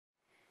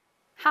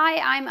Hi,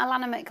 I'm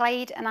Alana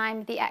McGlade and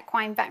I'm the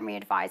Equine Veterinary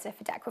Advisor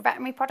for Dechra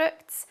Veterinary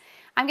Products.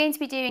 I'm going to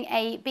be doing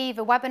a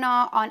eBEVA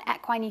webinar on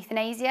equine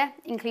euthanasia,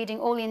 including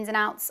all the ins and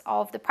outs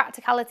of the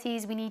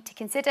practicalities we need to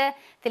consider,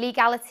 the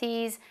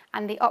legalities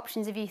and the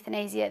options of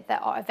euthanasia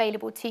that are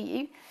available to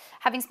you.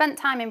 Having spent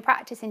time in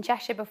practice in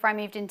Cheshire before I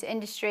moved into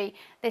industry,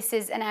 this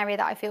is an area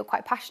that I feel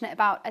quite passionate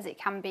about, as it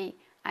can be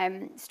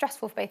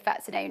stressful for both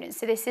vets and owners.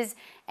 So this is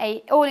an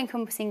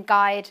all-encompassing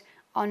guide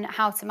on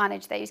how to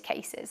manage those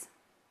cases.